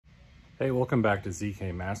Hey, welcome back to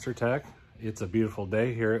ZK MasterTech. It's a beautiful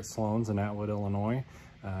day here at Sloan's in Atwood, Illinois.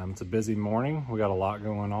 It's a busy morning. We got a lot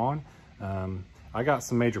going on. I got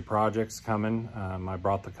some major projects coming. I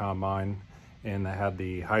brought the combine and I had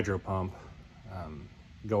the hydro pump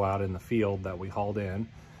go out in the field that we hauled in.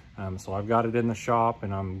 So I've got it in the shop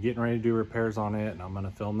and I'm getting ready to do repairs on it, and I'm going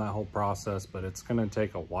to film that whole process, but it's going to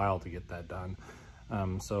take a while to get that done.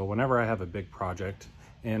 So whenever I have a big project,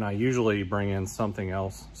 and I usually bring in something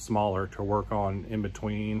else smaller to work on in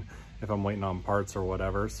between if I'm waiting on parts or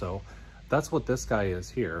whatever. So that's what this guy is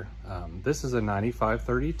here. This is a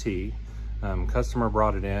 9530T. Customer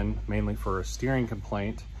brought it in mainly for a steering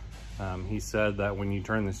complaint. He said that when you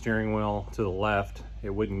turn the steering wheel to the left,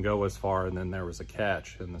 it wouldn't go as far, and then there was a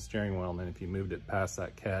catch in the steering wheel, and then if you moved it past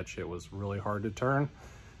that catch, it was really hard to turn.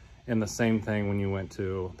 And the same thing when you went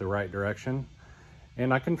to the right direction.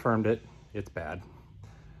 And I confirmed it, it's bad.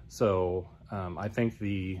 So I think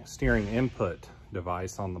the steering input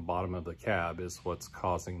device on the bottom of the cab is what's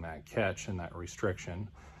causing that catch and that restriction.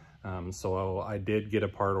 So I did get a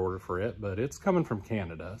part order for it, but it's coming from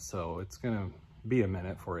Canada, so it's gonna be a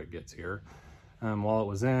minute before it gets here. While it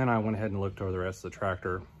was in, I went ahead and looked over the rest of the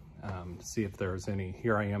tractor to see if there was any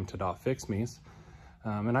 "here I am to fix me's."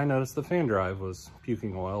 And I noticed the fan drive was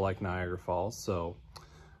puking oil like Niagara Falls, so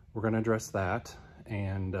we're gonna address that.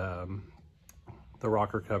 And the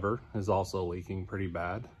rocker cover is also leaking pretty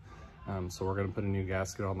bad. So we're gonna put a new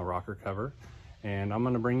gasket on the rocker cover, and I'm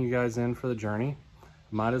gonna bring you guys in for the journey.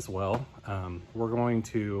 Might as well. We're going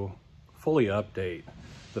to fully update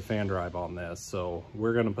the fan drive on this. So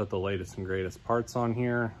we're gonna put the latest and greatest parts on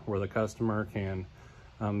here where the customer can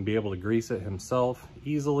be able to grease it himself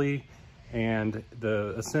easily. And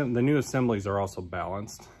the new assemblies are also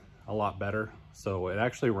balanced a lot better. So it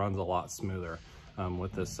actually runs a lot smoother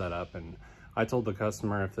with this setup. And I told the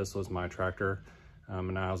customer if this was my tractor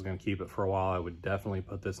and I was going to keep it for a while, I would definitely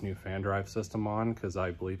put this new fan drive system on, because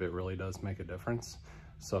I believe it really does make a difference.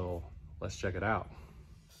 So let's check it out.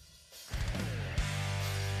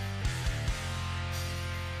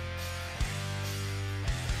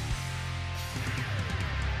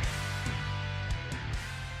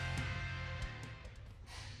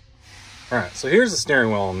 All right, so here's the steering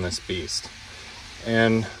wheel on this beast.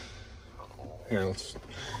 And here, let's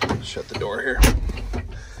shut the door here.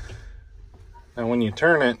 And when you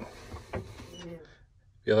turn it,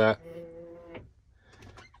 feel that?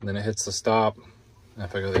 And then it hits the stop. And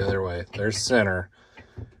if I go the other way, there's center.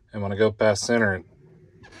 And when I go past center,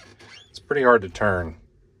 it's pretty hard to turn.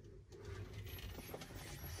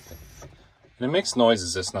 And it makes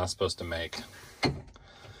noises it's not supposed to make.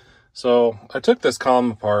 So I took this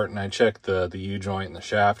column apart and I checked the U-joint and the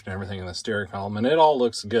shaft and everything in the steering column, and it all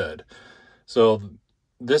looks good. So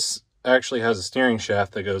this actually has a steering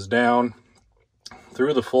shaft that goes down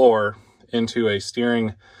through the floor into a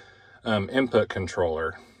steering input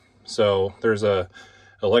controller. So there's a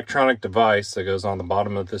electronic device that goes on the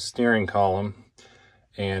bottom of this steering column,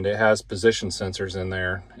 and it has position sensors in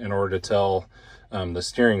there in order to tell the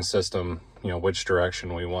steering system, you know, which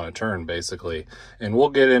direction we want to turn, basically. And we'll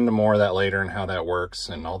get into more of that later and how that works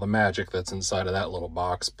and all the magic that's inside of that little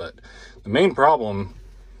box. But the main problem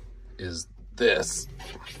is this.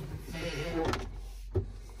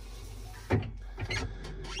 I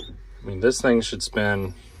mean, this thing should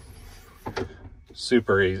spin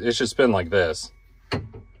super easy. It should spin like this,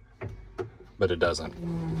 but it doesn't.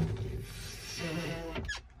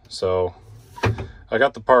 So I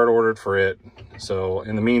got the part ordered for it. So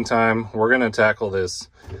in the meantime, we're going to tackle this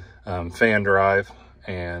fan drive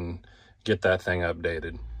and get that thing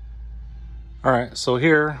updated. All right, so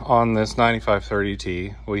here on this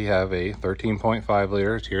 9530T, we have a 13.5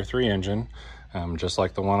 liter Tier 3 engine, just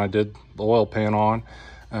like the one I did the oil pan on.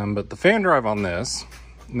 But the fan drive on this,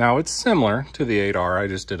 now it's similar to the 8R I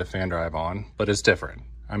just did a fan drive on, but it's different.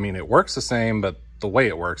 I mean, it works the same, but the way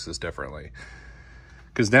it works is differently.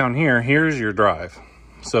 Because down here, here's your drive.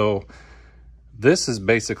 So this is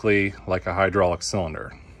basically like a hydraulic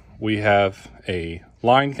cylinder. We have a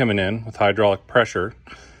line coming in with hydraulic pressure,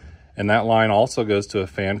 and that line also goes to a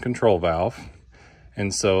fan control valve.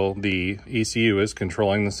 And so the ECU is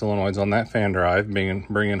controlling the solenoids on that fan drive,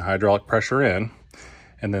 bringing hydraulic pressure in.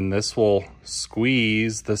 And then this will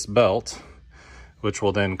squeeze this belt, which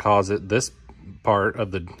will then cause it, this part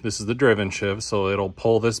of this is the driven sheave, so it'll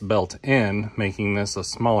pull this belt in, making this a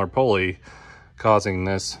smaller pulley, causing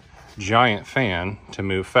this giant fan to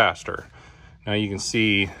move faster. Now you can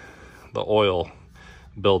see the oil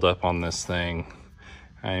buildup on this thing.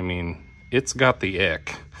 I mean, it's got the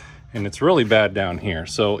ick, and it's really bad down here.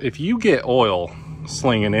 So if you get oil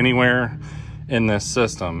slinging anywhere in this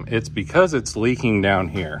system, it's because it's leaking down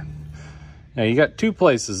here. Now you got two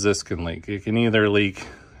places this can leak. It can either leak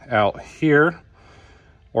out here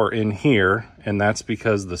or in here, and that's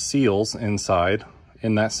because the seals inside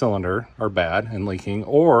in that cylinder are bad and leaking,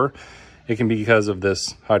 or it can be because of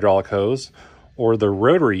this hydraulic hose or the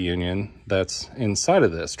rotary union that's inside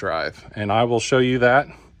of this drive. And I will show you that,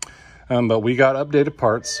 but we got updated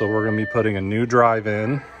parts, so we're gonna be putting a new drive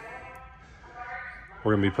in.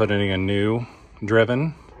 We're gonna be putting a new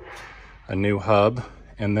driven, a new hub,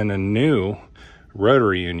 and then a new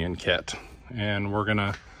rotary union kit. And we're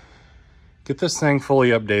gonna get this thing fully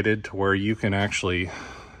updated to where you can actually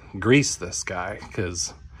grease this guy,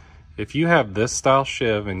 because if you have this style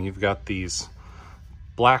shiv and you've got these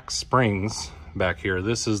black springs back here,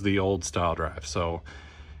 this is the old style drive. So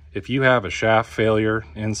if you have a shaft failure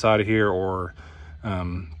inside of here, or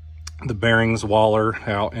the bearings waller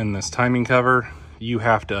out in this timing cover, you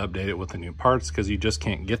have to update it with the new parts, because you just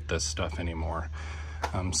can't get this stuff anymore.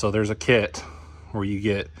 So there's a kit where you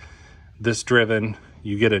get this driven,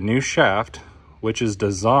 you get a new shaft, which is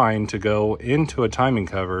designed to go into a timing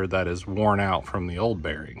cover that is worn out from the old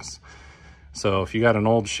bearings. So if you got an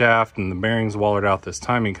old shaft and the bearings wallered out this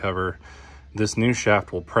timing cover, this new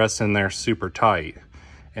shaft will press in there super tight,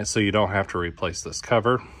 and so you don't have to replace this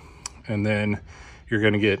cover. And then you're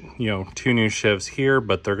gonna get, you know, two new shivs here,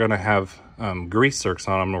 but they're gonna have grease zerks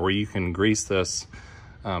on them where you can grease this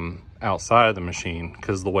outside of the machine,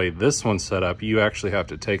 because the way this one's set up, you actually have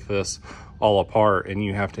to take this all apart and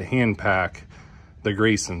you have to hand pack the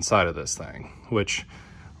grease inside of this thing, which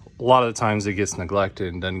a lot of the times it gets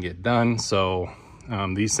neglected and doesn't get done. So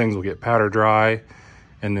these things will get powder dry,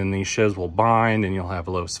 and then these shivs will bind, and you'll have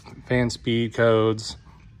low fan speed codes,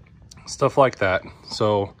 stuff like that.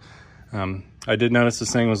 So I did notice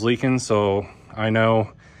this thing was leaking, so I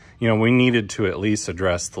know, you know, we needed to at least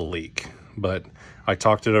address the leak. But I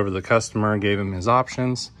talked it over to the customer and gave him his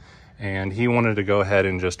options, and he wanted to go ahead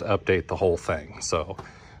and just update the whole thing. So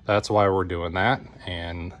that's why we're doing that,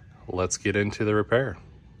 and let's get into the repair.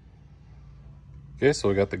 Okay, so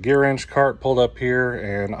we got the gear wrench cart pulled up here,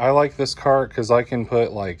 and I like this cart because I can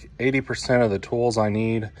put like 80% of the tools I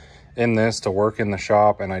need in this to work in the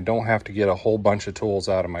shop, and I don't have to get a whole bunch of tools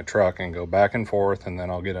out of my truck and go back and forth, and then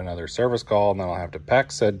I'll get another service call, and then I'll have to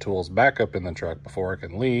pack said tools back up in the truck before I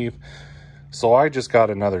can leave. So I just got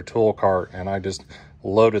another tool cart, and I just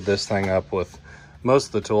loaded this thing up with most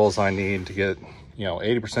of the tools I need to get, you know,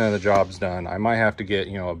 80% of the job's done. I might have to get,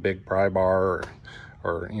 you know, a big pry bar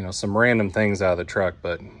or you know, some random things out of the truck,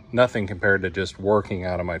 but nothing compared to just working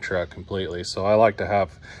out of my truck completely. So I like to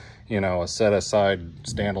have, you know, a set aside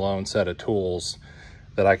standalone set of tools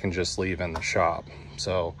that I can just leave in the shop.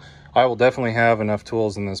 So I will definitely have enough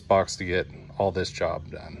tools in this box to get all this job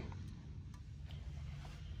done.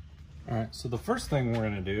 All right, so the first thing we're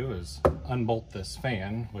gonna do is unbolt this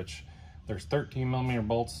fan, which there's 13mm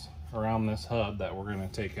bolts around this hub that we're gonna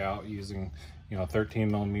take out using, you know,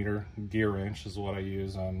 13mm gear wrench is what I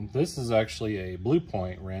use. This is actually a Blue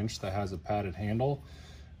Point wrench that has a padded handle,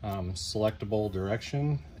 selectable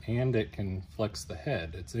direction, and it can flex the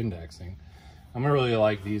head. It's indexing. I really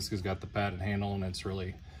like these because it's got the padded handle and it's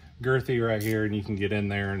really girthy right here, and you can get in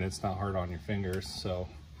there and it's not hard on your fingers. So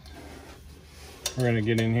we're gonna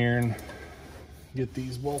get in here and get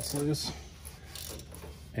these bolts loose,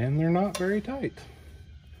 and they're not very tight.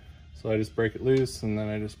 So I just break it loose, and then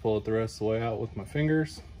I just pull it the rest of the way out with my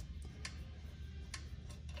fingers.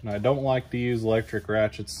 And I don't like to use electric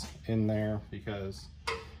ratchets in there because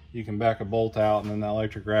you can back a bolt out, and then that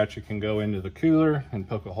electric ratchet can go into the cooler and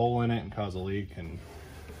poke a hole in it and cause a leak, and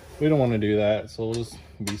we don't want to do that. So we'll just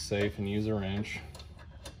be safe and use a wrench.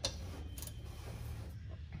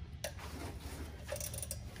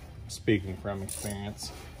 Speaking from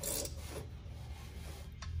experience.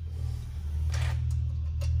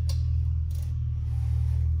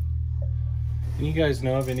 And you guys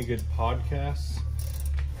know of any good podcasts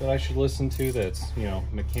that I should listen to that's, you know,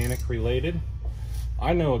 mechanic related?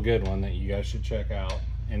 I know a good one that you guys should check out,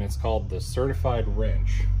 and it's called The Certified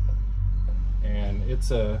Wrench. And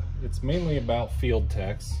it's mainly about field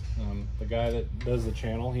techs. The guy that does the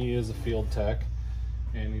channel, he is a field tech,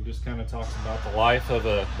 and he just kind of talks about the life of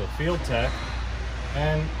a field tech.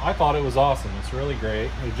 And I thought it was awesome. It's really great.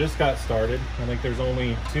 It just got started. I think there's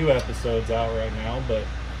only 2 episodes out right now, but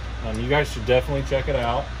you guys should definitely check it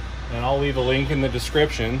out. And I'll leave a link in the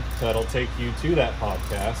description that'll take you to that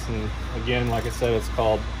podcast. And again, like I said, it's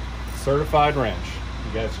called Certified Wrench.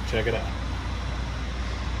 You guys should check it out.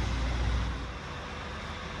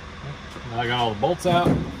 Now I got all the bolts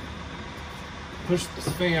out. Push this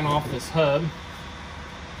fan off this hub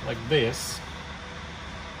like this.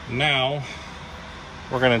 Now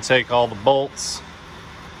we're going to take all the bolts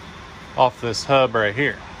off this hub right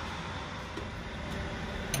here.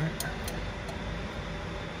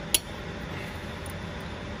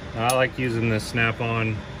 Now, I like using this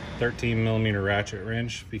Snap-on 13mm ratchet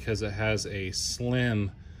wrench because it has a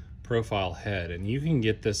slim profile head, and you can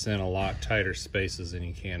get this in a lot tighter spaces than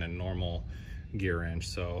you can in normal gear wrench.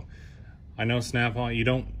 So I know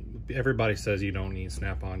Snap-on, everybody says you don't need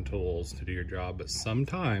Snap-on tools to do your job, but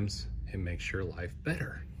sometimes it makes your life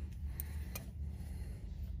better.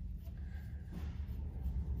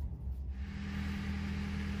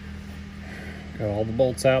 Got all the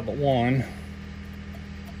bolts out but one.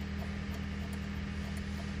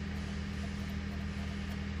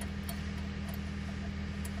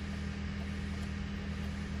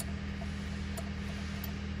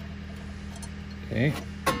 Okay,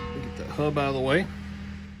 get the hub out of the way.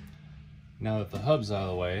 Now that the hub's out of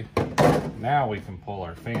the way, now we can pull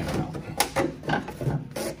our fan out.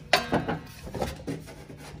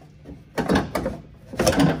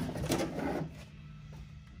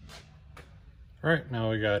 All right, now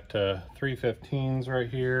we got 3/15s right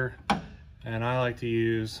here, and I like to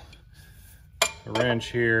use a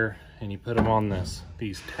wrench here, and you put them on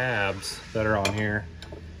these tabs that are on here,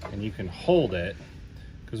 and you can hold it,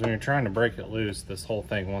 because when you're trying to break it loose, this whole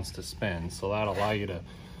thing wants to spin. So that'll allow you to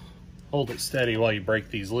hold it steady while you break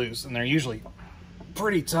these loose, and they're usually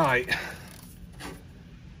pretty tight.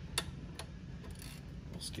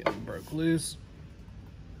 Let's get them broke loose.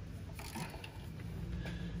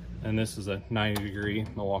 And this is a 90-degree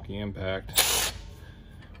Milwaukee impact.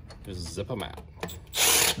 Just zip them out.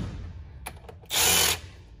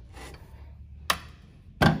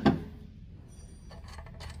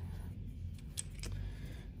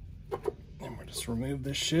 And we'll just remove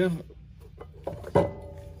this shiv. All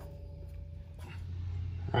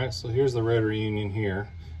right, so here's the rotary union here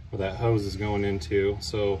where that hose is going into.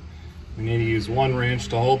 So we need to use one wrench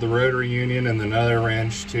to hold the rotary union and another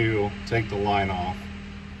wrench to take the line off.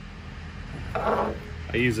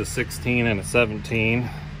 I use a 16 and a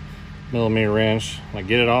 17mm wrench. I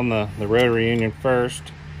get it on the rotary union first,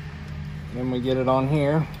 then we get it on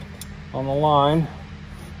here on the line,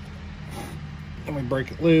 and we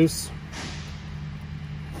break it loose.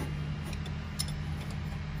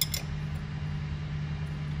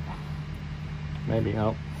 Maybe,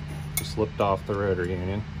 oh, just slipped off the rotary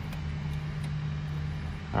union.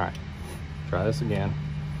 All right, try this again.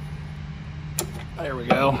 There we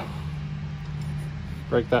go.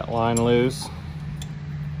 Break that line loose.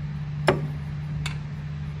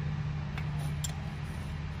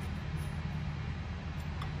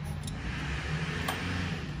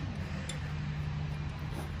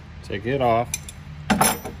 Take it off.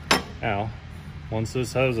 Now, once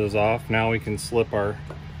this hose is off, now we can slip our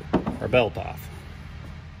belt off.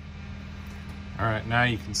 All right, now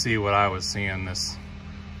you can see what I was seeing, this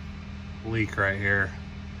leak right here.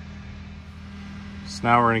 So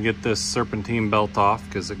now we're gonna get this serpentine belt off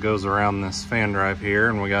because it goes around this fan drive here,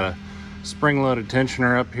 and we got a spring-loaded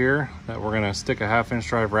tensioner up here that we're gonna stick a 1/2-inch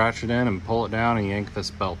drive ratchet in and pull it down and yank this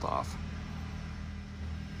belt off.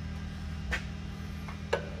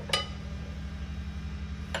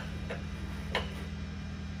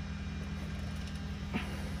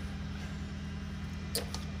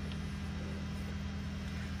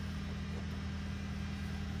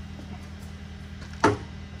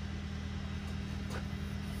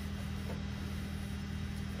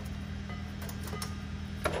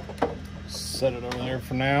 Set it over there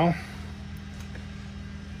for now.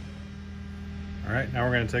 All right, now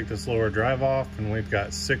we're going to take this lower drive off, and we've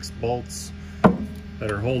got 6 bolts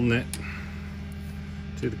that are holding it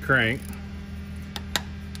to the crank.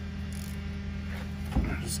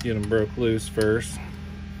 Just get them broke loose first.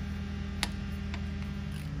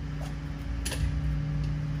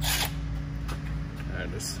 All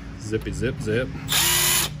right, just zippy zip zip.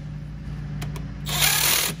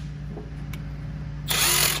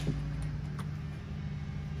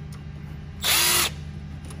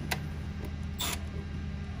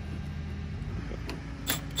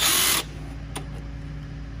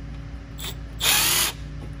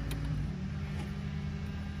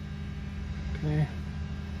 Okay,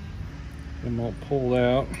 get them all pulled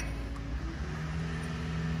out.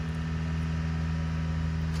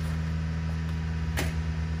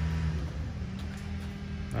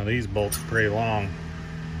 Now these bolts are pretty long.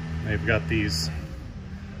 They've got these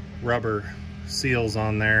rubber seals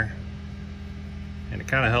on there, and it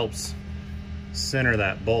kind of helps center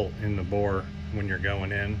that bolt in the bore when you're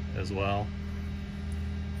going in as well.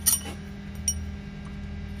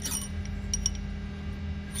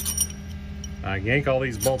 Yank all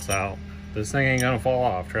these bolts out. This thing ain't gonna fall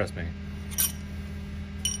off, trust me.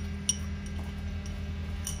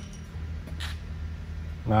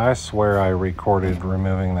 Now, I swear I recorded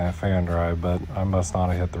removing that fan drive, but I must not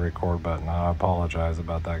have hit the record button. I apologize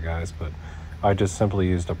about that, guys, but I just simply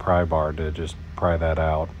used a pry bar to just pry that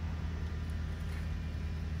out.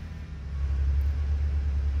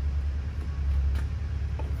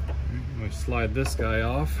 We slide this guy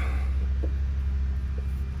off.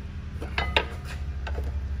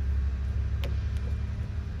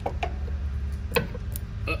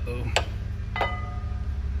 Uh-oh.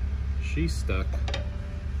 She's stuck.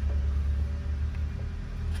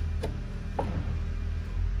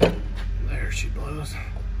 There she blows.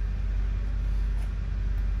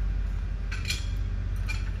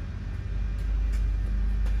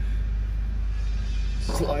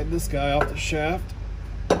 Slide this guy off the shaft.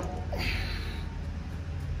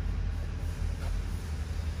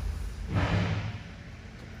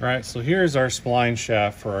 All right, so here's our spline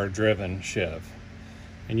shaft for our driven shiv.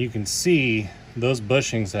 And you can see those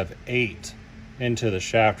bushings have ate into the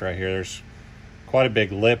shaft right here. There's quite a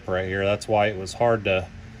big lip right here. That's why it was hard to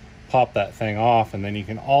pop that thing off. And then you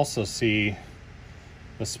can also see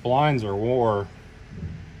the splines are wore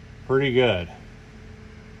pretty good.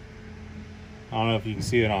 I don't know if you can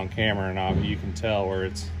see it on camera or not, but you can tell where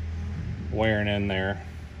it's wearing in there,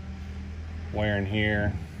 wearing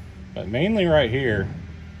here, but mainly right here.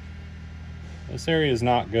 This area is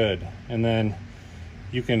not good. And then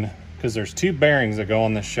you can, because there's two bearings that go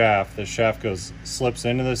on the shaft. The shaft slips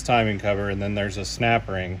into this timing cover, and then there's a snap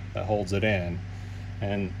ring that holds it in.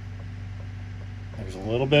 And there's a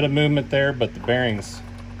little bit of movement there, but the bearings,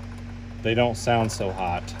 they don't sound so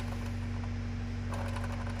hot.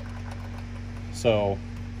 So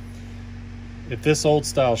if this old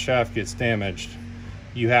style shaft gets damaged,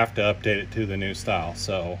 you have to update it to the new style.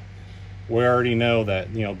 So we already know that,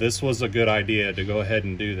 you know, this was a good idea to go ahead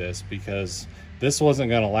and do this, because this wasn't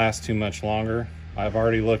going to last too much longer. I've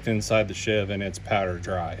already looked inside the shiv and it's powder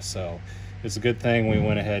dry. So it's a good thing we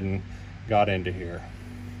went ahead and got into here.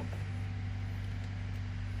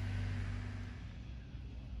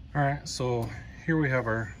 All right, so here we have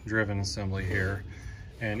our driven assembly here.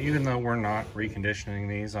 And even though we're not reconditioning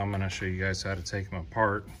these, I'm going to show you guys how to take them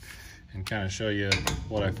apart and kind of show you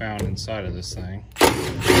what I found inside of this thing.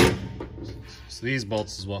 So these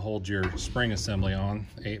bolts is what holds your spring assembly on,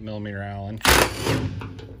 8mm Allen.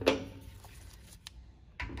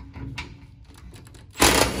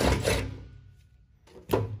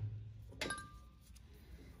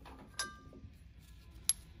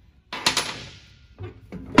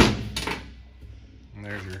 And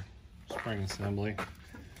there's your spring assembly.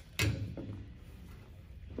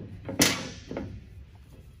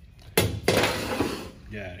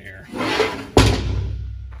 Get out of here.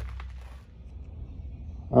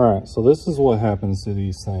 All right, so this is what happens to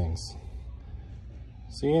these things.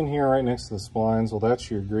 See in here right next to the splines, well, that's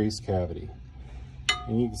your grease cavity.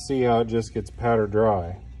 And you can see how it just gets powder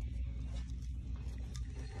dry.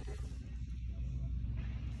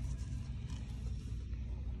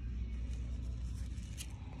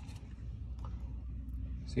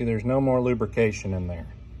 See, there's no more lubrication in there.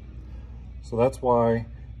 So that's why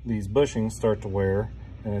these bushings start to wear,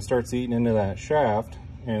 and it starts eating into that shaft,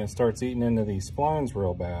 and it starts eating into these splines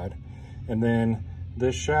real bad. And then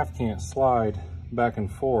this shaft can't slide back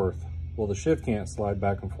and forth. Well, the shiv can't slide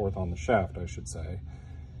back and forth on the shaft, I should say.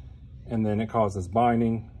 And then it causes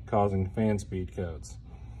binding, causing fan speed codes.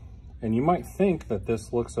 And you might think that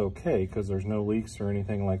this looks okay because there's no leaks or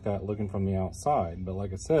anything like that looking from the outside. But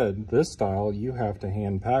like I said, this style, you have to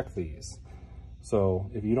hand pack these.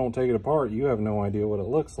 So if you don't take it apart, you have no idea what it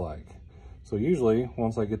looks like. So usually,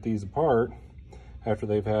 once I get these apart, after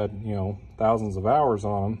they've had, you know, thousands of hours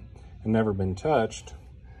on them and never been touched,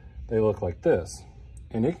 they look like this.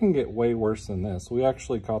 And it can get way worse than this. We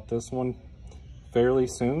actually caught this one fairly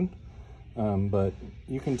soon, but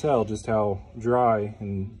you can tell just how dry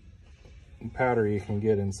and powdery you can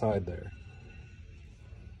get inside there.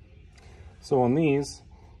 So on these,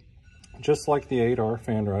 just like the 8R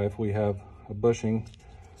fan drive, we have a bushing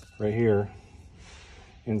right here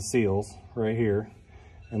and seals right here.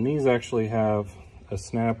 And these actually have a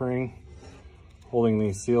snap ring holding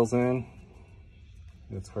these seals in.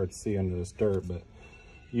 It's hard to see under this dirt, but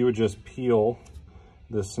you would just peel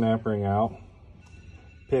the snap ring out,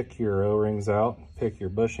 pick your O-rings out, pick your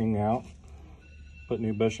bushing out, put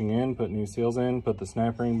new bushing in, put new seals in, put the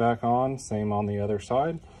snap ring back on, same on the other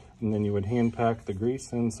side. And then you would hand pack the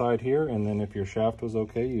grease inside here, and then if your shaft was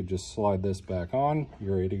okay, you just slide this back on,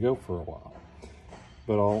 you're ready to go for a while.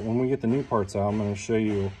 But when we get the new parts out, I'm going to show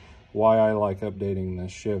you why I like updating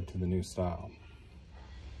this shiv to the new style.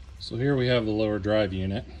 So here we have the lower drive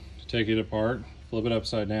unit. Take it apart, flip it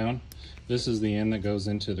upside down. This is the end that goes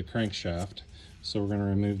into the crankshaft. So we're going to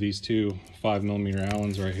remove these two 5mm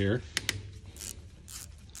Allens right here.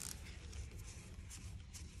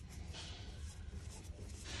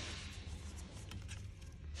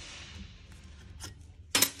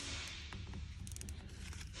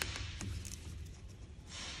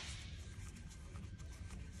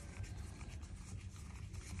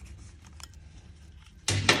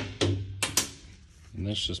 And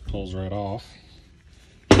this just pulls right off.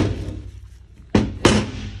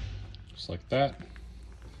 Just like that.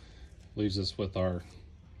 Leaves us with our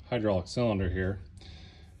hydraulic cylinder here.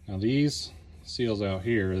 Now these seals out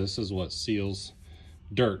here, this is what seals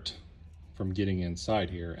dirt from getting inside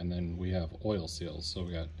here, and then we have oil seals. So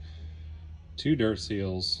we got 2 dirt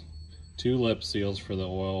seals, 2 lip seals for the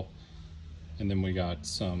oil, and then we got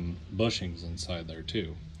some bushings inside there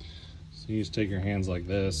too. So you just take your hands like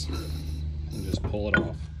this and just pull it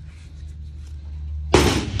off.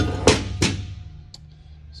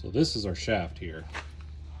 So this is our shaft here.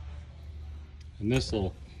 And this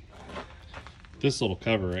little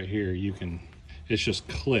cover right here, it's just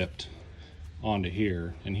clipped onto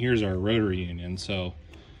here. And here's our rotary union, so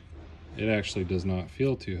it actually does not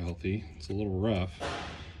feel too healthy. It's a little rough.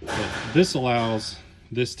 But this allows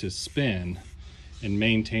this to spin and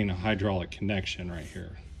maintain a hydraulic connection right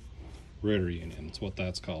here. Rotary union, that's what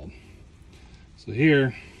that's called. So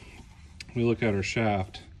here, we look at our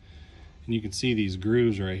shaft, and you can see these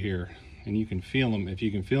grooves right here, and you can feel them. If you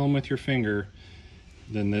can feel them with your finger,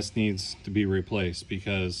 then this needs to be replaced,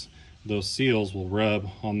 because those seals will rub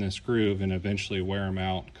on this groove and eventually wear them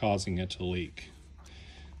out, causing it to leak.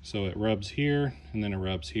 So it rubs here, and then it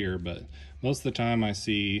rubs here, but most of the time I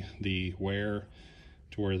see the wear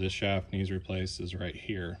to where this shaft needs replaced is right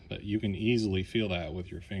here, but you can easily feel that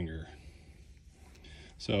with your finger.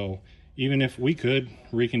 So even if we could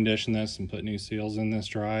recondition this and put new seals in this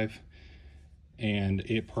drive, and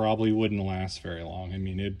it probably wouldn't last very long. I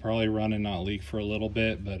mean, it'd probably run and not leak for a little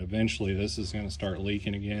bit, but eventually this is going to start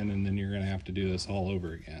leaking again, and then you're going to have to do this all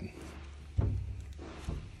over again.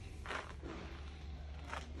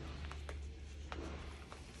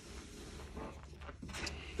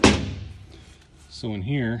 So in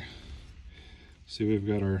here, see, we've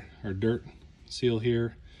got our dirt seal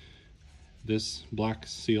here. This black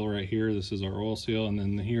seal right here, this is our oil seal, and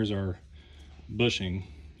then here's our bushing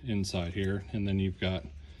inside here, and then you've got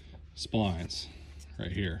splines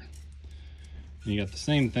right here. And you got the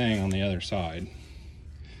same thing on the other side.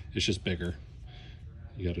 It's just bigger.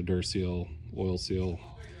 You got a dirt seal, oil seal,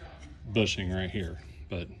 bushing right here.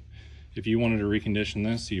 But if you wanted to recondition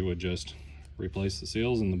this, you would just replace the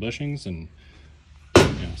seals and the bushings and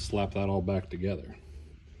slap that all back together.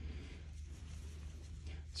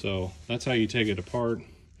 So that's how you take it apart.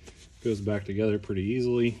 It goes back together pretty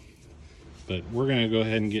easily. But we're going to go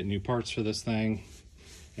ahead and get new parts for this thing,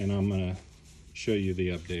 and I'm going to show you the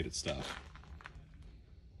updated stuff.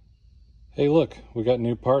 Hey, look, we got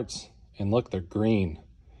new parts, and look, they're green.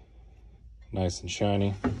 Nice and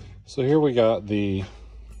shiny. So here we got the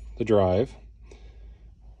drive.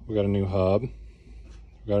 We got a new hub. We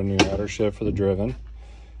got a new outer shift for the driven,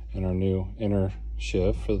 and our new inner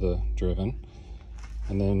shift for the driven.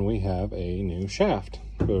 And then we have a new shaft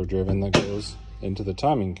for the driven that goes into the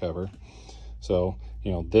timing cover. So,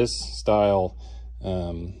 this style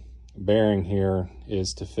bearing here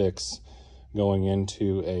is to fix going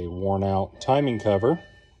into a worn out timing cover.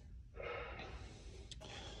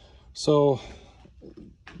 So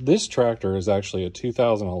this tractor is actually a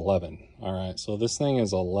 2011. All right, so this thing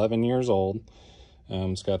is 11 years old.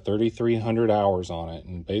 It's got 3,300 hours on it,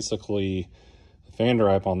 and basically the fan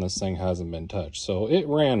drive on this thing hasn't been touched. So it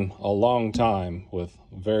ran a long time with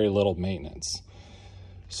very little maintenance.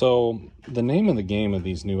 So the name of the game of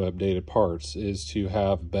these new updated parts is to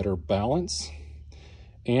have better balance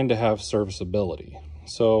and to have serviceability.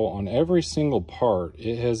 So on every single part,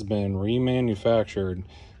 it has been remanufactured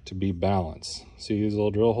to be balanced. See these little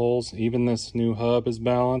drill holes? Even this new hub is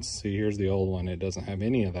balanced. See, here's the old one. It doesn't have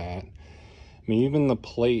any of that. I mean, even the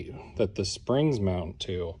plate that the springs mount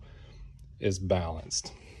to is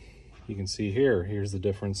balanced. You can see here's the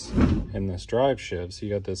difference in this drive shift. So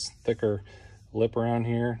you got this thicker lip around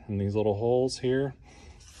here and these little holes here.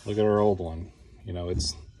 Look at our old one.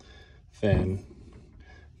 It's thin,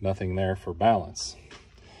 nothing there for balance.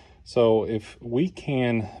 So if we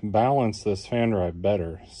can balance this fan drive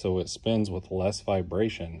better so it spins with less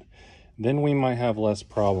vibration, then we might have less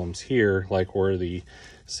problems here, like where the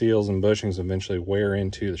seals and bushings eventually wear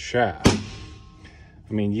into the shaft.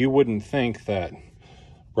 I mean, you wouldn't think that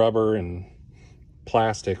rubber and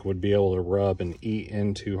plastic would be able to rub and eat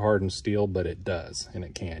into hardened steel, but it does, and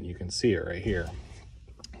it can. You can see it right here.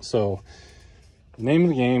 So The name of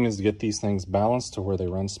the game is to get these things balanced to where they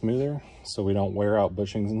run smoother so we don't wear out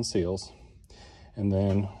bushings and seals. And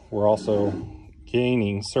then we're also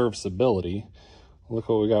gaining serviceability. Look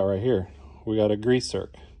what we got right here. We got a grease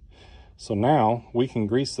circ. So now we can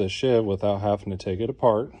grease this shiv without having to take it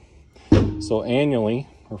apart. So annually,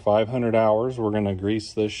 or 500 hours, we're going to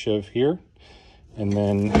grease this shiv here. And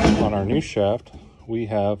then on our new shaft, we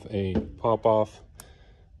have a pop-off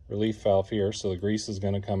relief valve here, so the grease is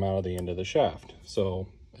going to come out of the end of the shaft. So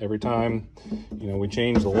every time, we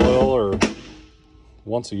change the oil, or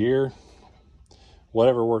once a year,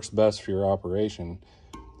 whatever works best for your operation,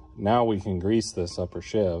 now we can grease this upper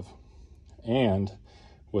shiv. And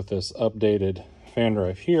with this updated fan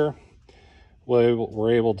drive here,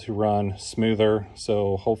 we're able to run smoother,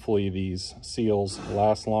 so hopefully these seals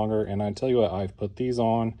last longer. And I tell you what, I've put these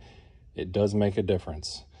on, it does make a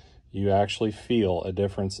difference. You actually feel a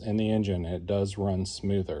difference in the engine. It does run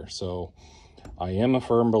smoother. So I am a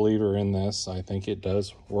firm believer in this. I think it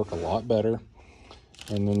does work a lot better.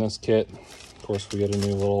 And then this kit, of course, we get a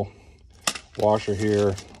new little washer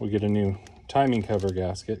here. We get a new timing cover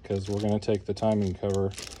gasket, because we're going to take the timing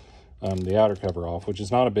cover, the outer cover off, which is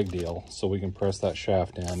not a big deal, so we can press that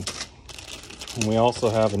shaft in. And we also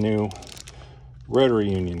have a new rotary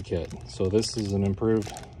union kit. So this is an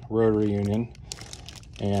improved rotary union,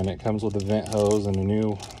 and it comes with a vent hose and a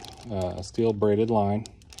new steel braided line,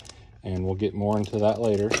 and we'll get more into that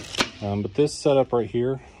later. But this setup right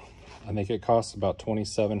here, I think it costs about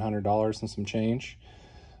 $2,700 and some change.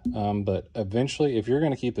 But eventually, if you're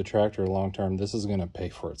going to keep the tractor long term, this is going to pay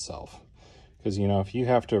for itself. Because, if you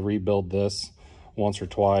have to rebuild this once or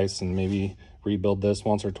twice, and maybe rebuild this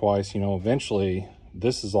once or twice, eventually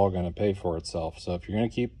this is all going to pay for itself. So if you're going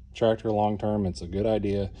to keep tractor long term, it's a good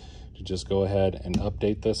idea to just go ahead and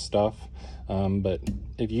update this stuff. But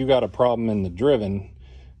if you got a problem in the driven,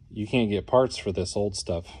 you can't get parts for this old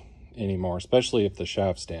stuff anymore, especially if the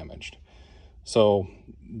shaft's damaged. So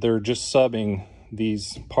they're just subbing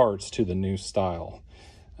these parts to the new style.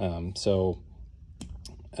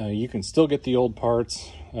 You can still get the old parts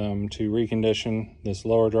to recondition this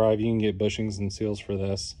lower drive. You can get bushings and seals for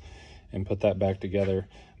this and put that back together.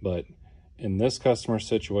 But in this customer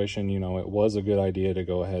situation, it was a good idea to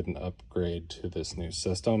go ahead and upgrade to this new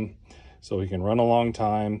system so he can run a long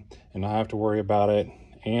time and not have to worry about it,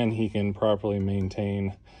 and he can properly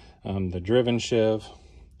maintain the driven shiv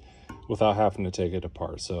without having to take it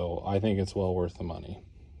apart. So I think it's well worth the money.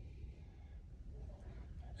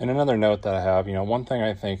 And another note that I have, one thing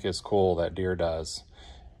I think is cool that Deere does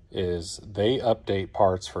is they update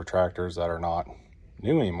parts for tractors that are not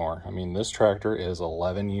new anymore. I mean, this tractor is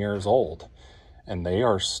 11 years old and they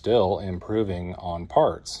are still improving on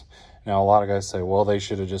parts. Now, a lot of guys say, well, they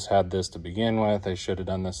should have just had this to begin with. They should have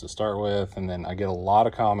done this to start with. And then I get a lot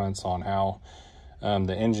of comments on how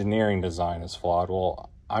the engineering design is flawed. Well,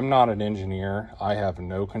 I'm not an engineer. I have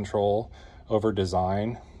no control over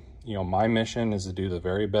design. My mission is to do the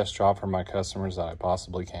very best job for my customers that I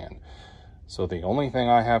possibly can. So the only thing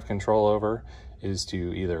I have control over is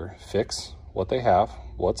to either fix what they have,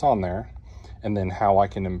 what's on there, and then how I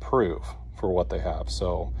can improve for what they have.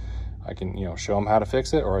 So I can, show them how to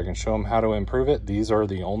fix it, or I can show them how to improve it. These are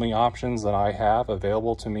the only options that I have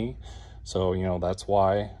available to me. So, that's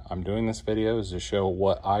why I'm doing this video, is to show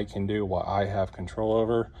what I can do, what I have control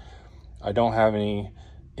over. I don't have any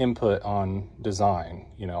input on design.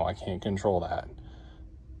 I can't control that.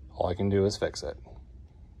 All I can do is fix it.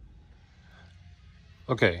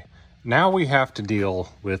 Okay, now we have to deal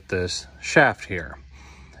with this shaft here,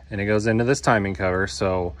 and it goes into this timing cover.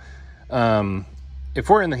 So if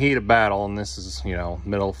we're in the heat of battle, and this is,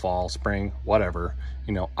 middle, fall, spring, whatever,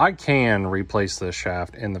 I can replace this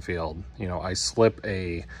shaft in the field. I slip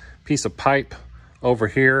a piece of pipe over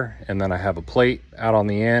here, and then I have a plate out on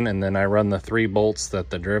the end, and then I run the 3 bolts that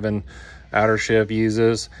the driven outer shiv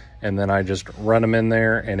uses, and then I just run them in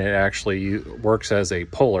there, and it actually works as a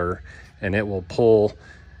puller, and it will pull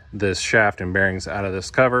this shaft and bearings out of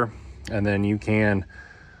this cover, and then you can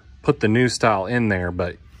put the new style in there,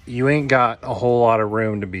 but you ain't got a whole lot of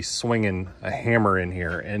room to be swinging a hammer in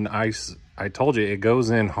here. And I told you, it goes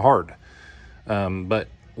in hard. But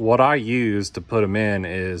what I use to put them in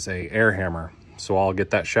is a air hammer. So I'll get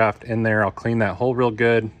that shaft in there, I'll clean that hole real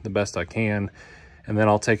good, the best I can, and then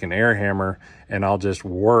I'll take an air hammer and I'll just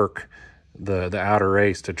work the outer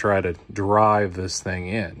race to try to drive this thing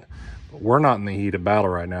in. But we're not in the heat of battle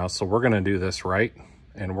right now, so we're gonna do this right,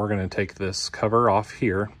 and we're gonna take this cover off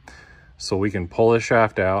here so we can pull the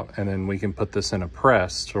shaft out, and then we can put this in a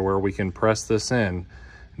press to where we can press this in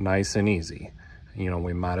nice and easy.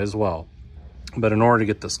 We might as well. But in order to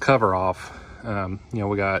get this cover off,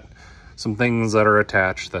 we got some things that are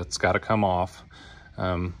attached that's got to come off,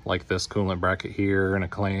 like this coolant bracket here and a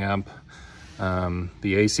clamp.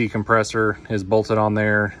 The AC compressor is bolted on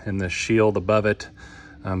there and the shield above it,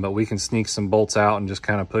 but we can sneak some bolts out and just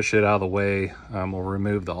kind of push it out of the way. We'll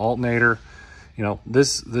remove the alternator. You know,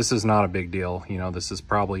 this is not a big deal. You know, this is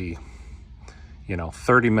probably, you know,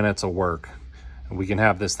 30 minutes of work. We can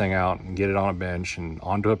have this thing out and get it on a bench and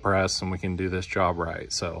onto a press, and we can do this job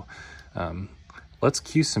right. So let's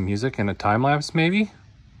cue some music and a time lapse maybe?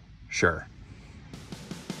 Sure.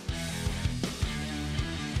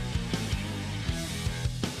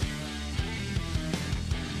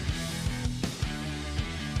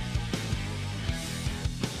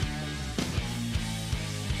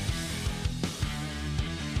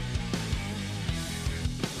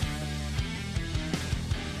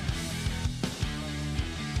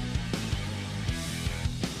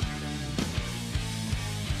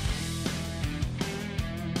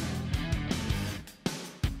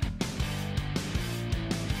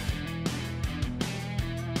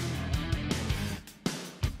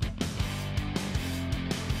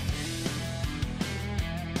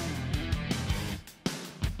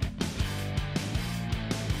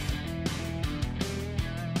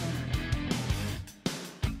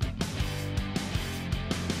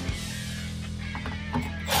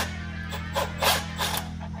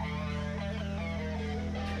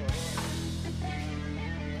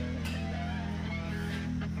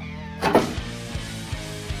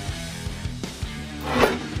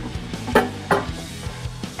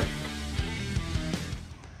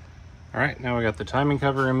 All right, now we got the timing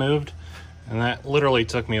cover removed, and that literally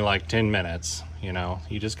took me like 10 minutes. You know,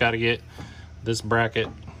 you just got to get this bracket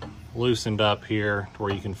loosened up here to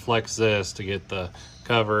where you can flex this to get the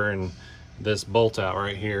cover and this bolt out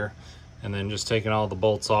right here, and then just taking all the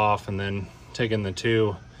bolts off, and then taking the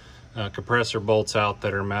two compressor bolts out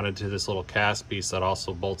that are mounted to this little cast piece that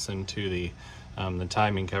also bolts into the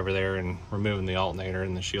timing cover there, and removing the alternator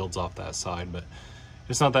and the shields off that side. But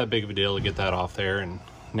it's not that big of a deal to get that off there, and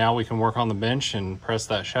now we can work on the bench and press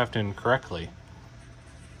that shaft in correctly.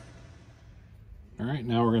 All right,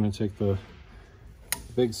 now we're going to take the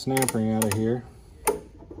big snap ring out of here. If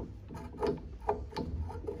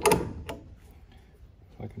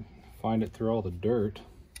I can find it through all the dirt.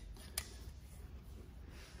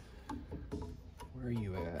 Where are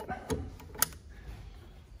you at?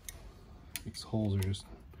 These holes are just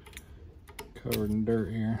covered in dirt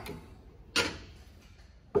here.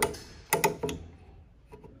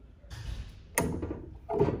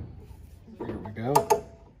 There we go.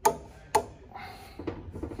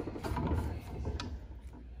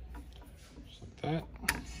 Just like that.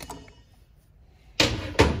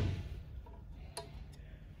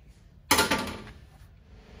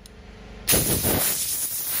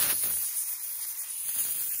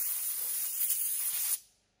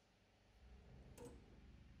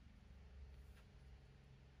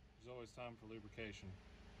 There's always time for lubrication.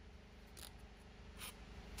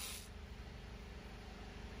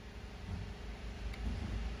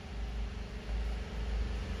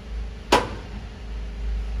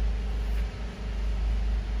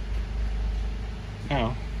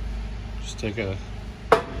 Now, just take a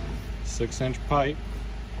 6-inch pipe,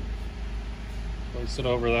 place it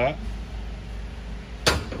over that.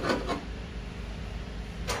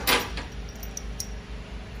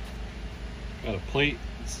 Got a plate,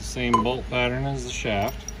 it's the same bolt pattern as the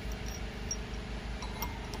shaft.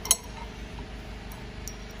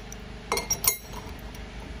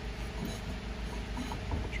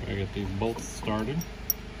 Try to get these bolts started.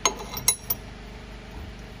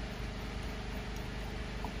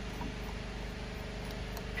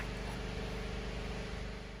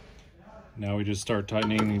 Now we just start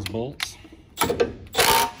tightening these bolts.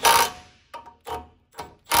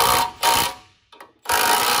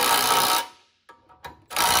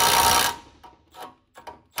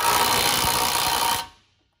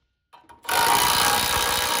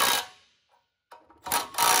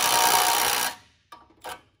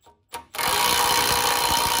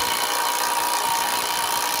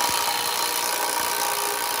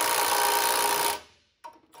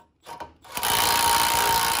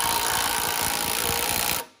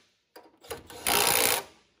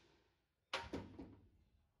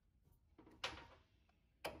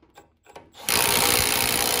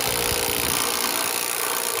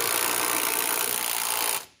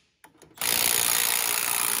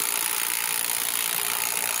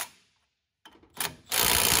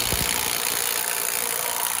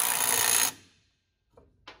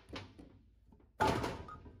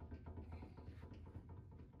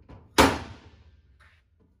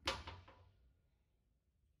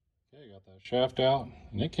 Got that shaft out,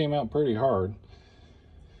 and it came out pretty hard.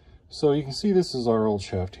 So you can see this is our old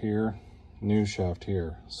shaft here, new shaft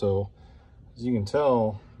here. So as you can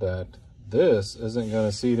tell that this isn't going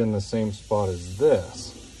to seat in the same spot as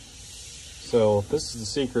this. So this is the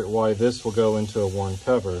secret why this will go into a worn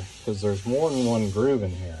cover, because there's more than one groove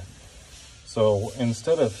in here. So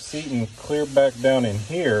instead of seating clear back down in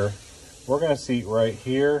here, we're going to seat right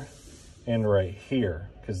here and right here,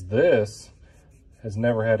 because this has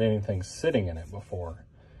never had anything sitting in it before.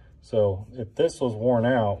 So if this was worn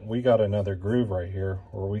out, we got another groove right here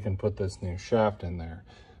where we can put this new shaft in there.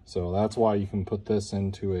 So that's why you can put this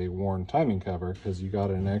into a worn timing cover, because you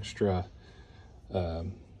got an extra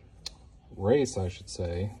race, I should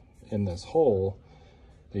say, in this hole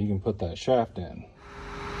that you can put that shaft in.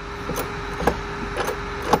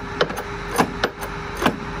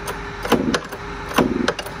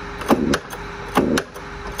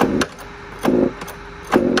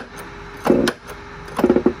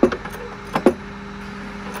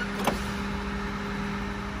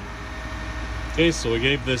 Okay, so we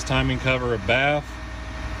gave this timing cover a bath,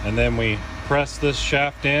 and then we pressed this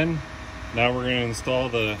shaft in. Now we're going to install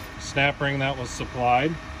the snap ring that was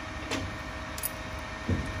supplied.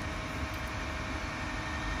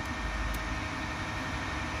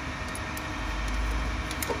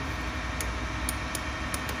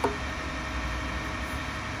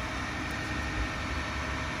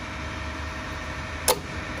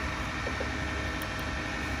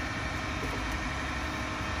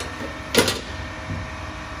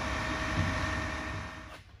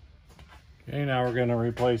 Okay, now we're going to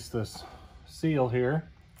replace this seal here.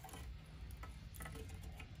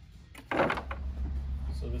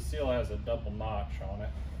 So the seal has a double notch on it.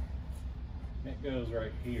 It goes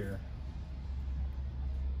right here.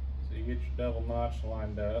 So you get your double notch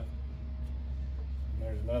lined up. And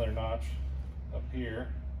there's another notch up here.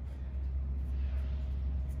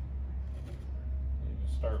 You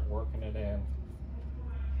just start working it in.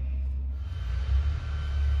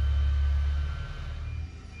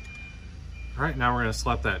 All right, now we're going to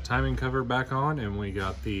slap that timing cover back on, and we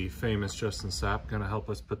got the famous Justin Sapp going to help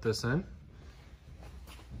us put this in.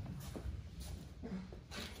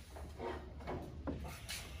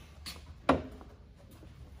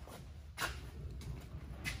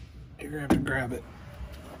 You're going to have to grab it.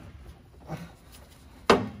 All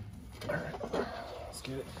right, let's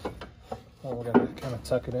get it. Oh, we're going to kind of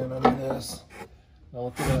tuck it in under this. Now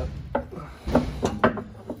lift it up.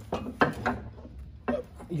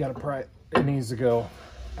 You got to pry it. It needs to go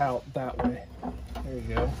out that way. There you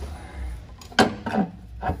go.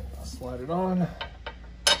 Slide it on.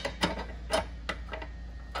 Oh,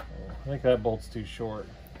 I think that bolt's too short.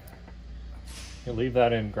 You leave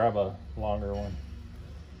that in, grab a longer one.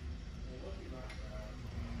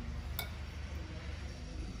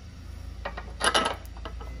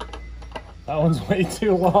 That one's way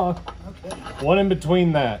too long. Okay. One in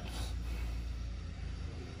between that.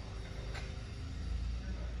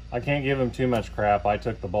 I can't give him too much crap. I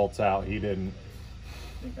took the bolts out. He didn't.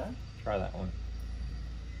 Okay. Try that one.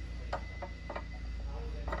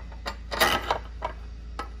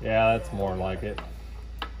 Yeah, that's more like it.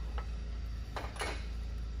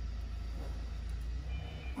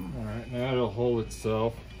 All right, now it'll hold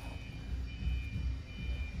itself.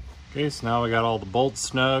 Okay, so now we got all the bolts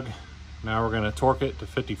snug. Now we're going to torque it to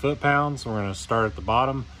 50 foot-pounds. We're going to start at the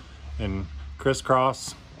bottom and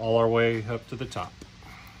crisscross all our way up to the top.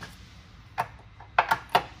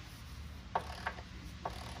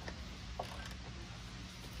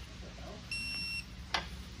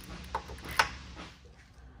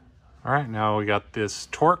 All right, now we got this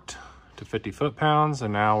torqued to 50 foot-pounds,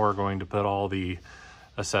 and now we're going to put all the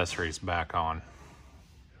accessories back on.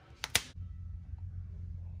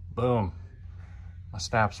 Boom, my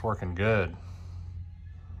snap's working good.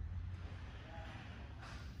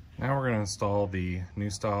 Now we're going to install the new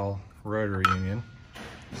style rotary union.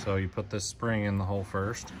 So you put this spring in the hole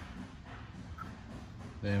first.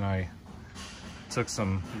 Then I took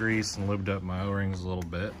some grease and lubed up my O-rings a little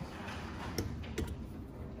bit.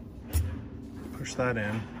 Push that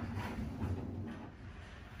in.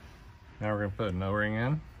 Now we're going to put an O-ring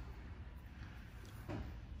in.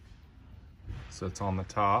 So it's on the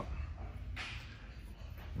top.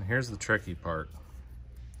 And here's the tricky part.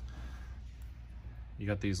 You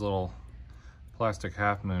got these little plastic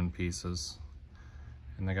half moon pieces,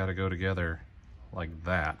 and they got to go together like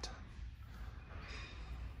that.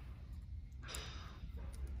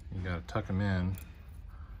 You got to tuck them in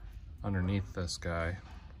underneath this guy.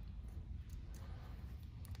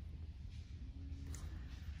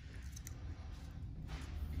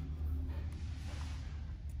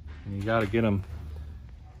 And you got to get them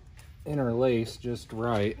interlace just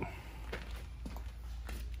right.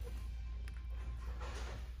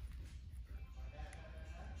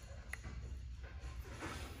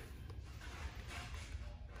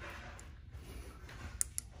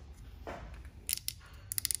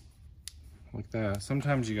 Like that.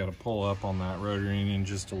 Sometimes you got to pull up on that rotary union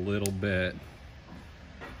just a little bit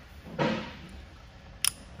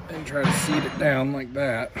and try to seat it down like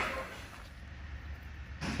that.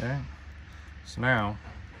 Okay, so now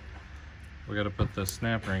we got to put this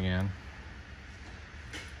snap ring in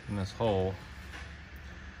this hole,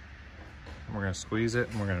 and we're going to squeeze it,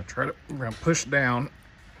 and we're going to push down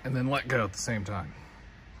and then let go at the same time.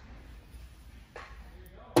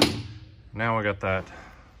 Now we got that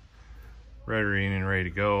rotary union ready to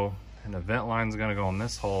go, and the vent line is going to go in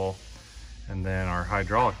this hole, and then our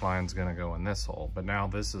hydraulic line is going to go in this hole. But now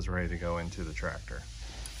this is ready to go into the tractor.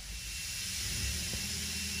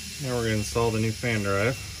 Now we're going to install the new fan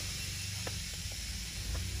drive.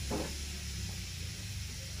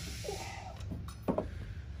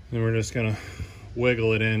 Then we're just going to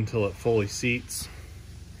wiggle it in until it fully seats.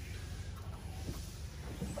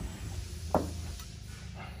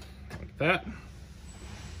 Like that.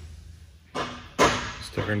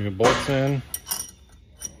 Stick our new bolts in.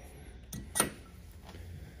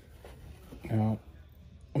 Now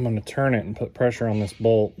I'm going to turn it and put pressure on this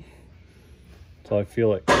bolt until I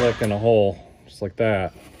feel it click in a hole, just like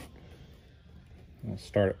that. I'll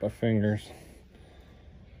start it by fingers.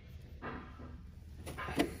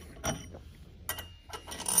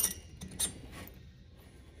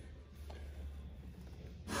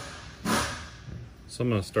 So I'm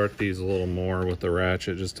going to start these a little more with the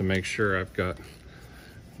ratchet just to make sure I've got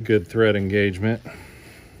good thread engagement.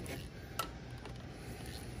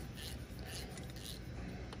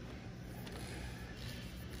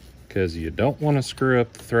 Because you don't want to screw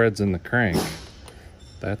up the threads in the crank.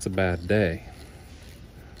 That's a bad day.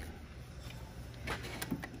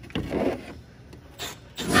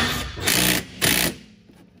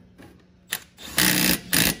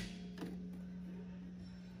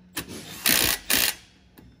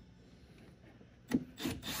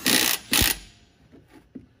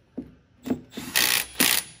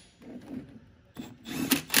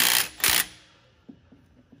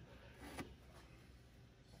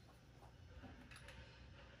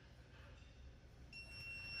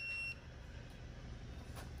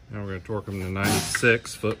 Now we're going to torque them to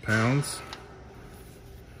 96 foot-pounds.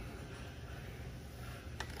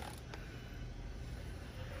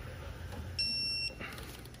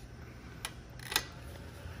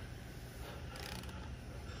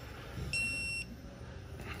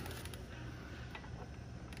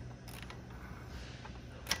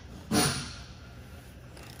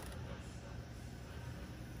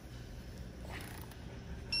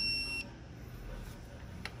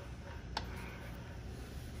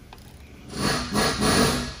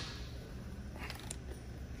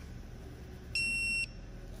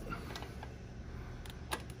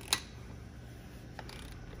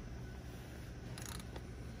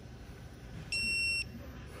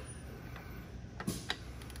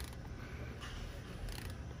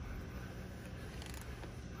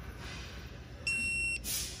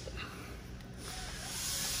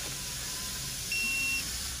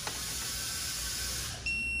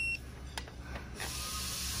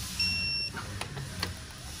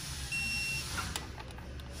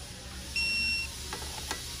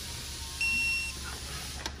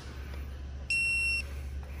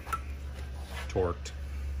 Torqued.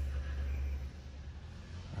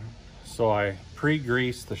 So I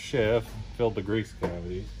pre-greased the sheave, filled the grease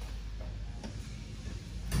cavities.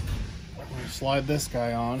 I'm going to slide this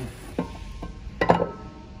guy on.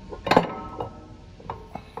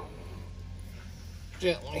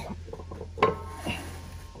 Gently.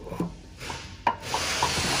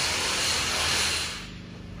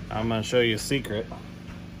 I'm going to show you a secret.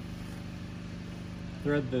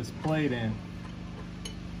 Thread this plate in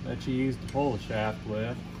that you use to pull the shaft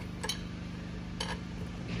with. Get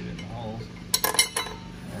it in the holes.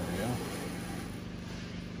 There we go.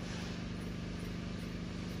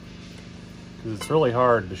 Because it's really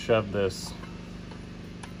hard to shove this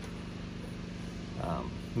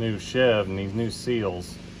new sheave and these new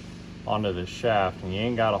seals onto this shaft, and you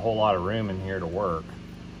ain't got a whole lot of room in here to work.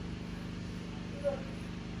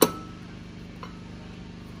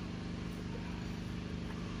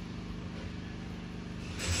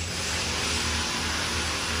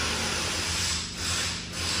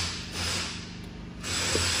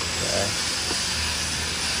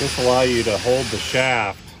 This will allow you to hold the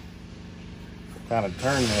shaft, kind of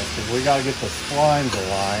turn this, because we got to get the splines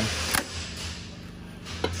aligned.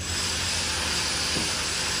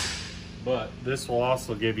 but this will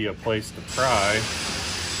also give you a place to pry.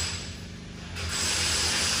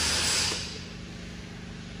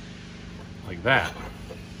 Like that.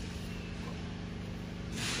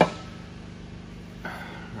 All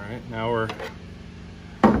right, now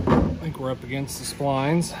I think we're up against the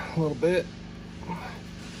splines a little bit.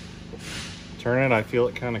 Turn it, I feel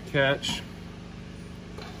it kind of catch.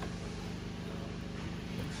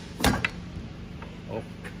 Oh,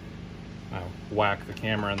 I whack the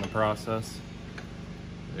camera in the process.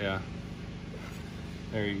 Yeah,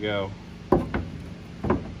 there you go.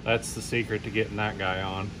 That's the secret to getting that guy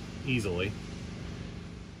on easily.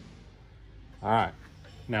 All right,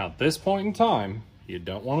 now at this point in time, you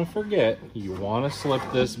don't want to forget, you want to slip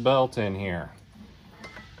this belt in here.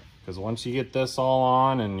 Because once you get this all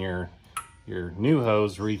on and your new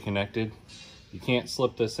hose reconnected, you can't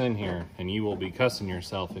slip this in here, and you will be cussing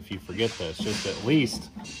yourself if you forget this. Just at least,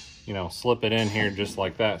 you know, slip it in here just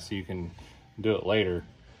like that so you can do it later.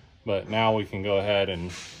 But now we can go ahead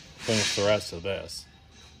and finish the rest of this.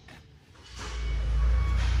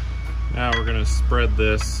 Now we're going to spread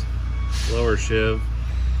this lower sheave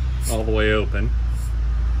all the way open.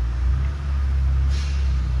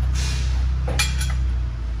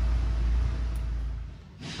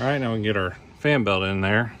 All right, now we can get our fan belt in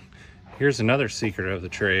there. Here's another secret of the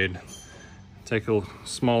trade. Take a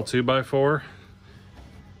small 2x4,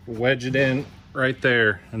 wedge it in right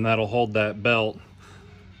there, and that'll hold that belt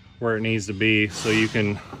where it needs to be so you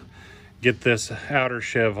can get this outer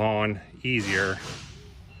sheave on easier.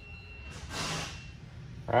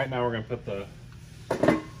 All right, now we're gonna put the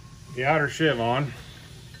outer sheave on.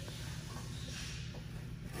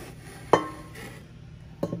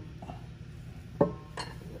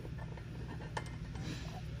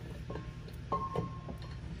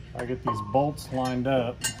 I get these bolts lined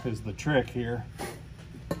up is the trick here.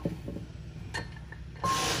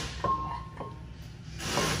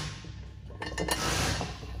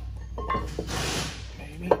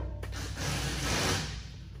 Maybe.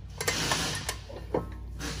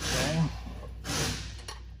 Okay.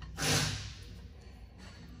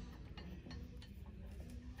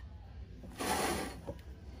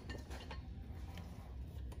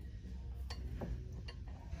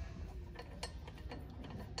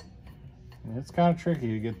 It's kind of tricky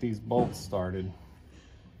to get these bolts started.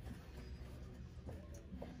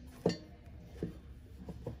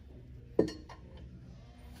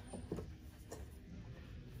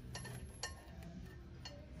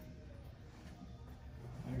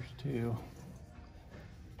 There's two.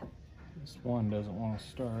 This one doesn't want to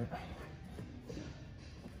start.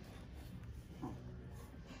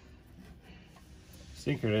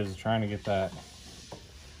 Secret is trying to get that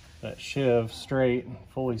sheave straight and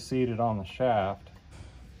fully seated on the shaft.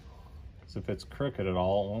 Because if it's crooked at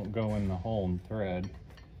all, it won't go in the hole and thread.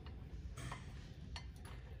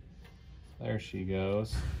 There she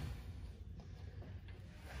goes.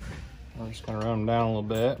 We're just going to run them down a little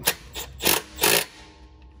bit.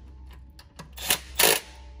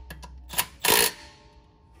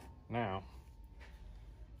 Now,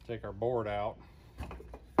 take our board out,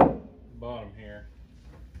 bottom here.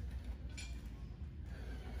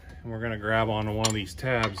 And we're going to grab onto one of these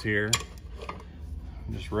tabs here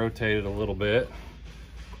and just rotate it a little bit.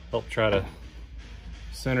 Help try to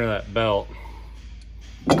center that belt.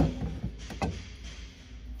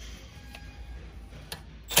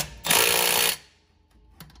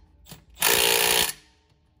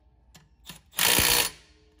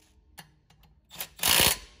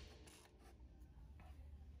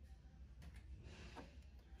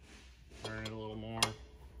 Turn it a little more.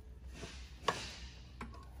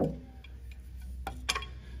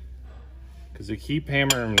 Because if you keep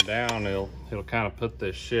hammering them down, it'll kind of put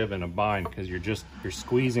this sheave in a bind because you're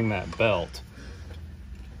squeezing that belt.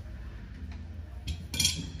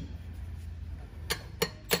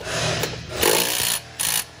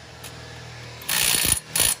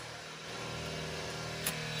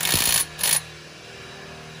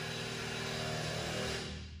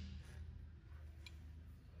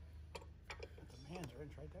 The hands are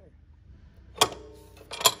right there.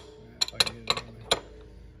 If I can get it in there.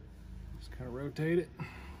 Just kind of rotate it.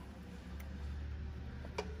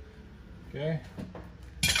 Okay.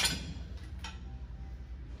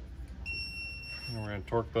 And we're going to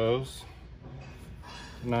torque those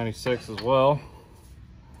to 96 as well.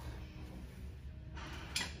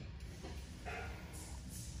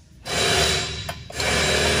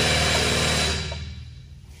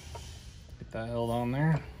 Get that held on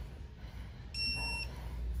there.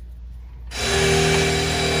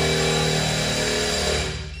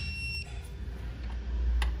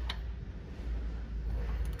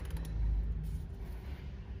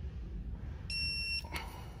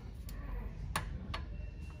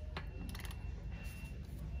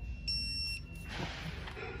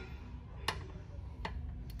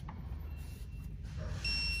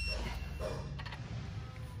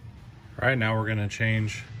 All right, now we're gonna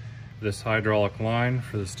change this hydraulic line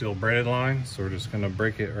for the steel braided line. So we're just gonna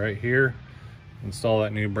break it right here, install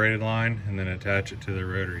that new braided line, and then attach it to the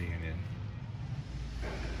rotary union.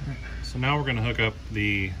 So now we're gonna hook up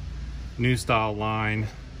the new style line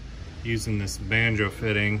using this banjo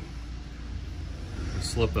fitting.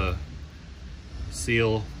 Slip a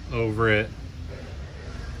seal over it,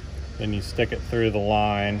 then you stick it through the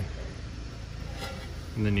line,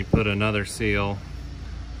 and then you put another seal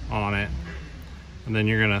on it, and then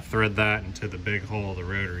you're gonna thread that into the big hole of the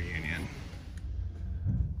rotary union.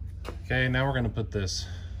 Okay, now we're gonna put this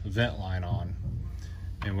vent line on,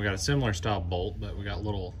 and we got a similar style bolt, but we got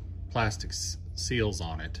little plastic seals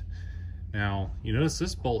on it. Now, you notice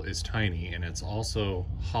this bolt is tiny and it's also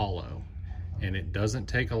hollow, and it doesn't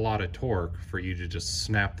take a lot of torque for you to just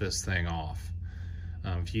snap this thing off.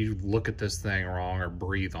 If you look at this thing wrong or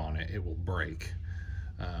breathe on it, it will break.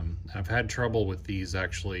 I've had trouble with these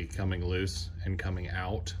actually coming loose and coming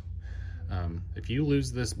out. If you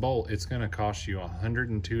lose this bolt, it's gonna cost you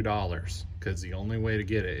 $102, because the only way to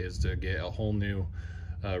get it is to get a whole new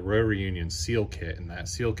rotary union seal kit, and that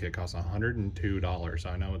seal kit costs $102.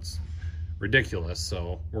 I know it's ridiculous,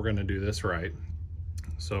 so we're gonna do this right.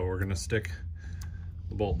 So we're gonna stick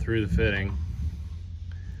the bolt through the fitting,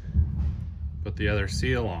 put the other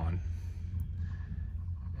seal on,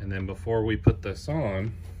 and then before we put this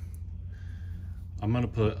on, I'm gonna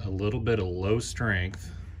put a little bit of low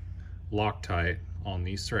strength Loctite on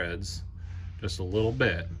these threads, just a little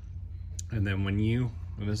bit. And then when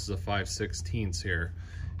this is a 5/16 here,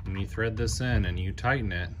 and you thread this in and you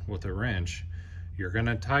tighten it with a wrench, you're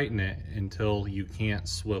gonna tighten it until you can't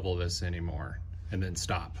swivel this anymore, and then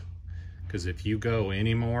stop. Because if you go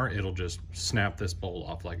anymore, it'll just snap this bolt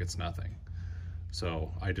off like it's nothing.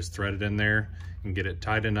 So I just thread it in there and get it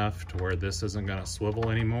tight enough to where this isn't gonna swivel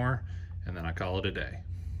anymore, and then I call it a day.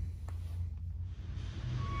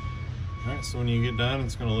 All right, so when you get done,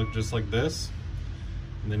 it's gonna look just like this.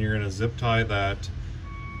 And then you're gonna zip tie that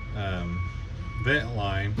vent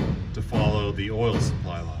line to follow the oil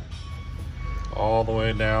supply line, all the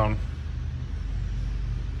way down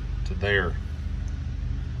to there.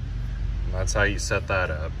 And that's how you set that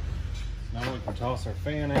up. Now we can toss our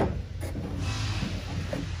fan in.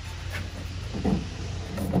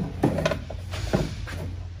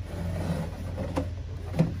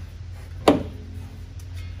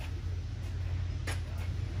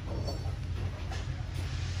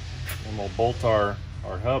 And we'll bolt our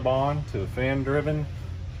hub on to the fan driven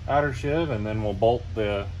outer sheave, and then we'll bolt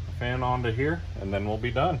the fan onto here, and then we'll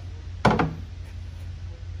be done. And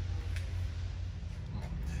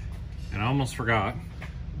I almost forgot,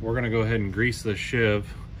 we're gonna go ahead and grease this sheave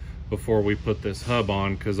before we put this hub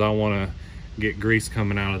on, because I wanna get grease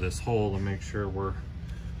coming out of this hole to make sure we're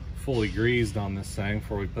fully greased on this thing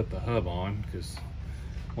before we put the hub on, because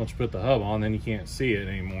once you put the hub on, then you can't see it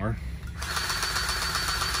anymore.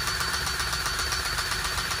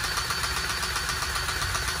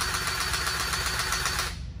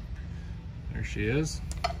 There she is.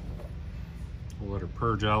 We'll let her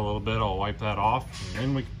purge out a little bit. I'll wipe that off, and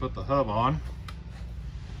then we can put the hub on.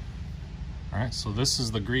 All right, so this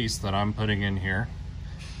is the grease that I'm putting in here,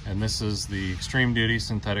 and this is the extreme duty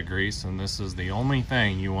synthetic grease, and this is the only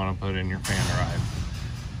thing you want to put in your fan drive.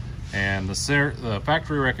 And the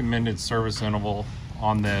factory recommended service interval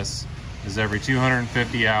on this is every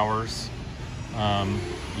 250 hours.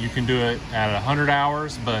 You can do it at 100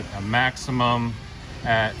 hours, but a maximum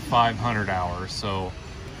at 500 hours. So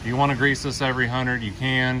if you want to grease this every 100, you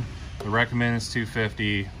can. The recommended is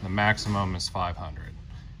 250, the maximum is 500,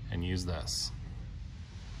 and use this.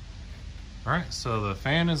 All right, so the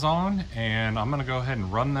fan is on, and I'm gonna go ahead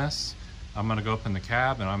and run this. I'm gonna go up in the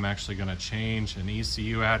cab, and I'm actually gonna change an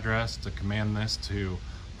ECU address to command this to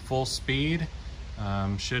full speed.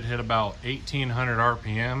 Should hit about 1800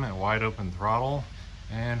 RPM at wide open throttle,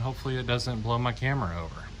 and hopefully it doesn't blow my camera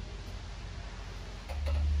over.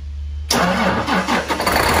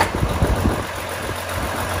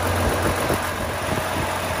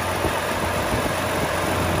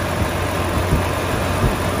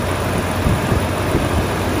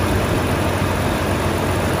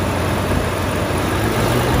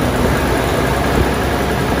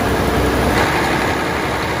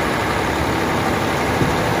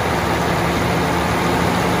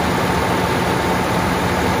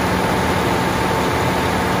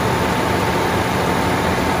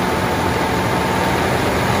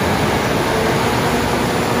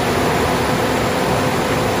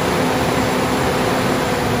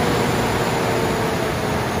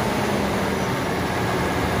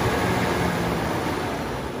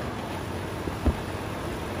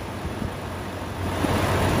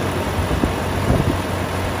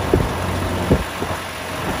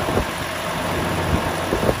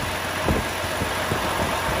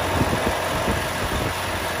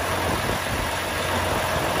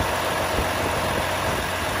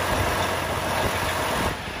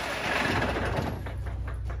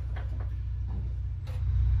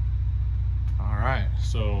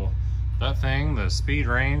 So that thing, the speed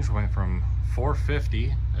range went from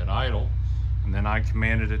 450 at idle, and then I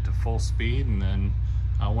commanded it to full speed, and then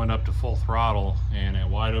I went up to full throttle, and at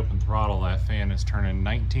wide open throttle that fan is turning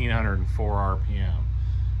 1904 RPM.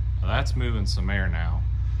 Now that's moving some air now.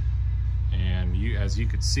 And as you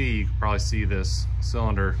could see, you could probably see this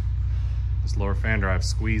cylinder, this lower fan drive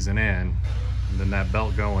squeezing in, and then that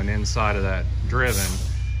belt going inside of that driven,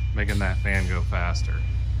 making that fan go faster.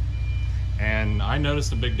 And I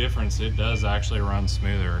noticed a big difference. It does actually run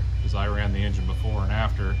smoother, because I ran the engine before and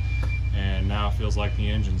after, and now it feels like the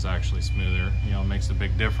engine's actually smoother. You know, it makes a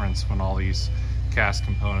big difference when all these cast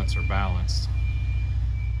components are balanced.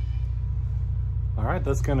 All right,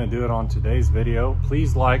 that's gonna do it on today's video.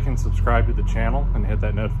 Please like and subscribe to the channel and hit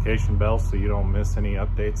that notification bell so you don't miss any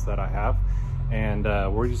updates that I have. And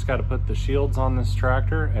we just gotta put the shields on this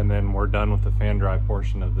tractor, and then we're done with the fan drive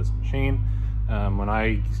portion of this machine. When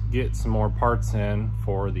I get some more parts in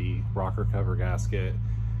for the rocker cover gasket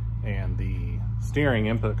and the steering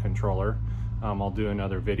input controller, I'll do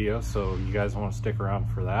another video, so you guys want to stick around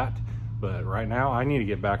for that. But right now I need to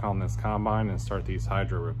get back on this combine and start these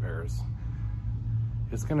hydro repairs.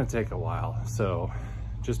 It's gonna take a while, so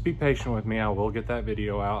just be patient with me. I will get that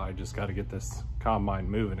video out. I just got to get this combine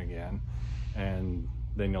moving again, and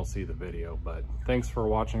then you'll see the video. But thanks for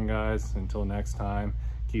watching, guys. Until next time,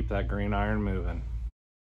 keep that green iron moving.